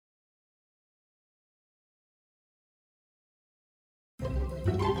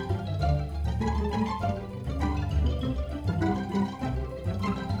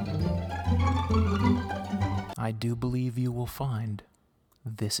I do believe you will find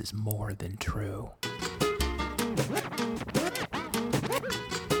this is more than true.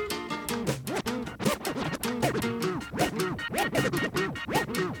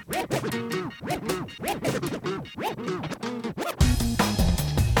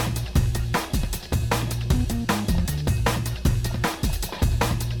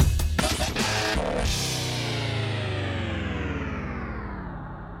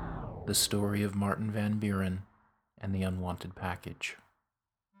 The story of Martin Van Buren and the unwanted package.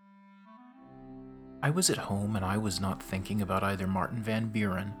 I was at home and I was not thinking about either Martin Van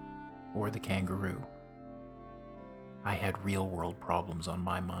Buren or the kangaroo. I had real-world problems on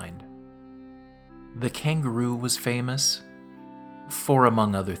my mind. The kangaroo was famous for,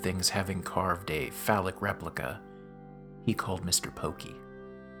 among other things, having carved a phallic replica he called Mr. Pokey.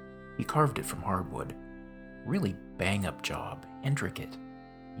 He carved it from hardwood. Really bang-up job, intricate.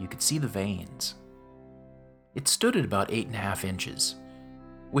 You could see the veins. It stood at about 8.5 inches,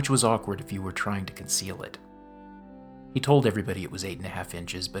 which was awkward if you were trying to conceal it. He told everybody it was 8.5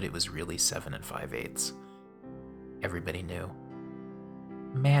 inches, but it was really 7 5/8. Everybody knew.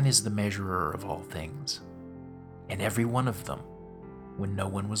 Man is the measurer of all things, and every one of them, when no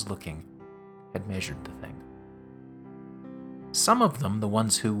one was looking, had measured the thing. Some of them, the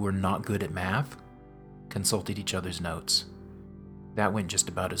ones who were not good at math, consulted each other's notes. That went just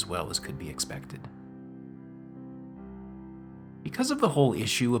about as well as could be expected. Because of the whole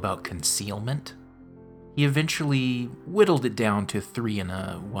issue about concealment, he eventually whittled it down to 3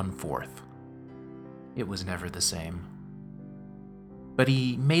 1/4. It was never the same. But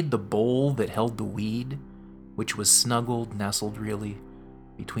he made the bowl that held the weed, which was nestled really,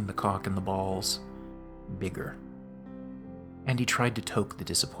 between the cock and the balls, bigger. And he tried to toke the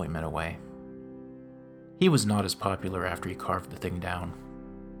disappointment away. He was not as popular after he carved the thing down.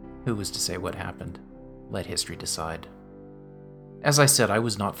 Who was to say what happened? Let history decide. As I said, I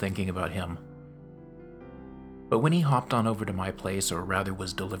was not thinking about him. But when he hopped on over to my place, or rather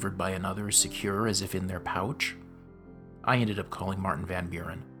was delivered by another, secure as if in their pouch, I ended up calling Martin Van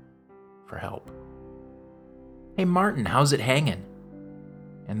Buren for help. "Hey Martin, how's it hanging?"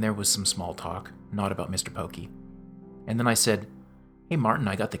 And there was some small talk, not about Mr. Pokey. And then I said, "Hey Martin,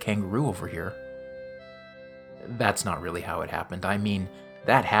 I got the kangaroo over here." That's not really how it happened. I mean,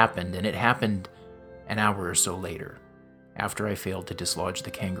 that happened, and it happened an hour or so later, after I failed to dislodge the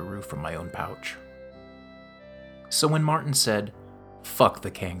kangaroo from my own pouch. So when Martin said, "Fuck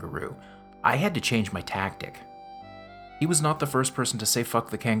the kangaroo," I had to change my tactic. He was not the first person to say "fuck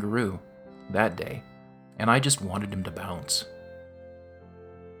the kangaroo" that day, and I just wanted him to bounce.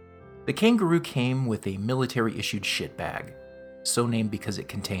 The kangaroo came with a military-issued shit bag, so named because it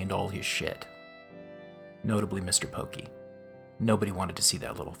contained all his shit. Notably Mr. Pokey. Nobody wanted to see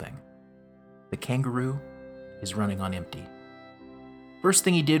that little thing. The kangaroo is running on empty. First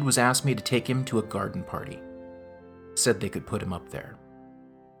thing he did was ask me to take him to a garden party. Said they could put him up there.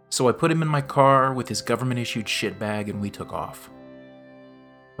 So I put him in my car with his government-issued shit bag and we took off.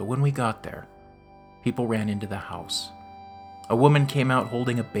 But when we got there, people ran into the house. A woman came out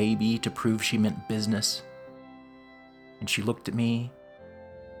holding a baby to prove she meant business. And she looked at me,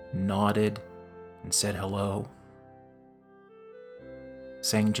 nodded, and said hello.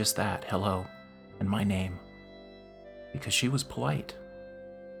 Saying just that, hello, and my name. Because she was polite.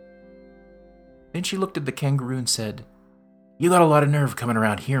 Then she looked at the kangaroo and said, "You got a lot of nerve coming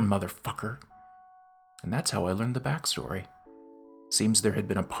around here, motherfucker." And that's how I learned the backstory. Seems there had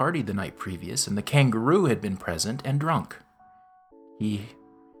been a party the night previous, and the kangaroo had been present and drunk. He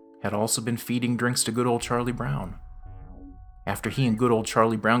had also been feeding drinks to good old Charlie Brown. After he and good old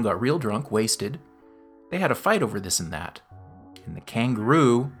Charlie Brown got real drunk, wasted, they had a fight over this and that. And the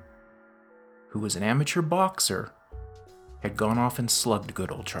kangaroo, who was an amateur boxer, had gone off and slugged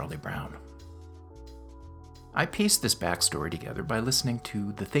good old Charlie Brown. I pieced this backstory together by listening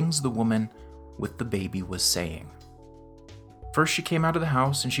to the things the woman with the baby was saying. First, she came out of the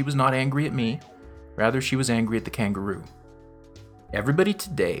house and she was not angry at me. Rather, she was angry at the kangaroo. Everybody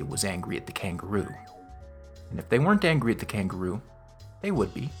today was angry at the kangaroo. And if they weren't angry at the kangaroo, they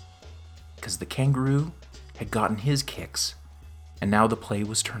would be. Because the kangaroo had gotten his kicks, and now the play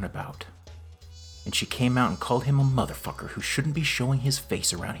was turnabout. And she came out and called him a motherfucker who shouldn't be showing his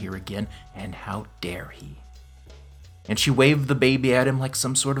face around here again, and how dare he. And she waved the baby at him like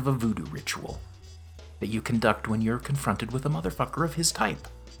some sort of a voodoo ritual that you conduct when you're confronted with a motherfucker of his type.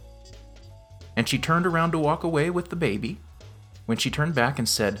 And she turned around to walk away with the baby, when she turned back and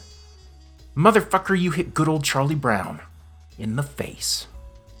said, "Motherfucker, you hit good old Charlie Brown in the face."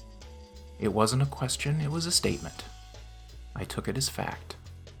 It wasn't a question, it was a statement. I took it as fact.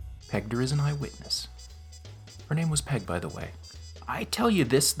 Pegged her as an eyewitness. Her name was Peg, by the way. I tell you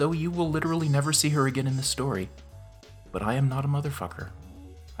this, though you will literally never see her again in this story. But I am not a motherfucker.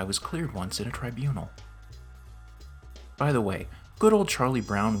 I was cleared once in a tribunal. By the way, good old Charlie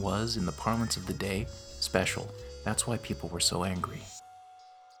Brown was, in the parlance of the day, special. That's why people were so angry.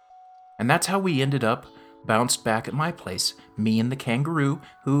 And that's how we ended up bounced back at my place, me and the kangaroo,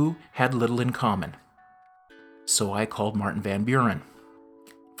 who had little in common. So I called Martin Van Buren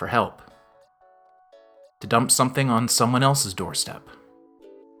for help, to dump something on someone else's doorstep.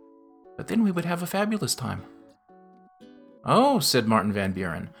 But then we would have a fabulous time. Oh, said Martin Van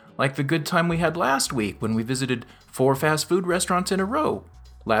Buren, like the good time we had last week when we visited 4 fast food restaurants in a row,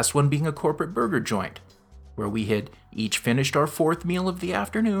 last one being a corporate burger joint, where we had each finished our 4th meal of the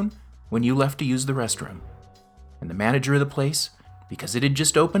afternoon when you left to use the restroom. And the manager of the place, because it had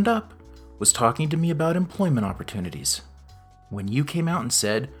just opened up, was talking to me about employment opportunities. When you came out and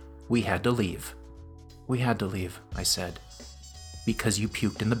said, we had to leave. We had to leave, I said. Because you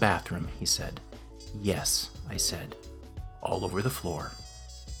puked in the bathroom, he said. Yes, I said. All over the floor.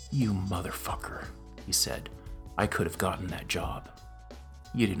 You motherfucker, he said. I could have gotten that job.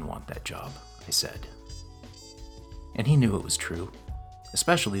 You didn't want that job, I said. And he knew it was true,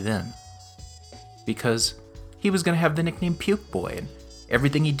 especially then. Because he was going to have the nickname Puke Boy, and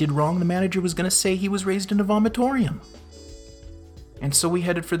everything he did wrong, the manager was going to say he was raised in a vomitorium. And so we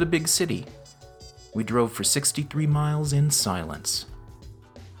headed for the big city. We drove for 63 miles in silence.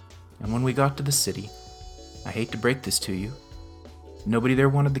 And when we got to the city, I hate to break this to you, nobody there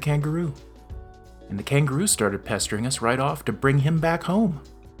wanted the kangaroo. And the kangaroo started pestering us right off to bring him back home.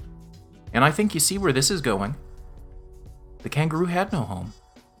 And I think you see where this is going. The kangaroo had no home,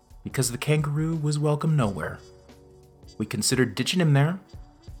 because the kangaroo was welcome nowhere. We considered ditching him there,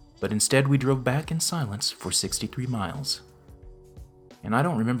 but instead we drove back in silence for 63 miles. And I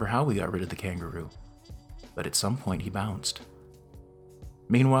don't remember how we got rid of the kangaroo, but at some point he bounced.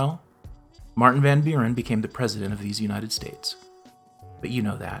 Meanwhile, Martin Van Buren became the president of these United States. But you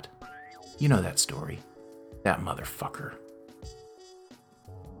know that. You know that story. That motherfucker.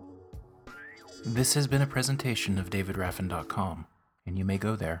 This has been a presentation of davidraffin.com, and you may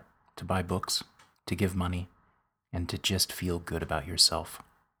go there to buy books, to give money, and to just feel good about yourself.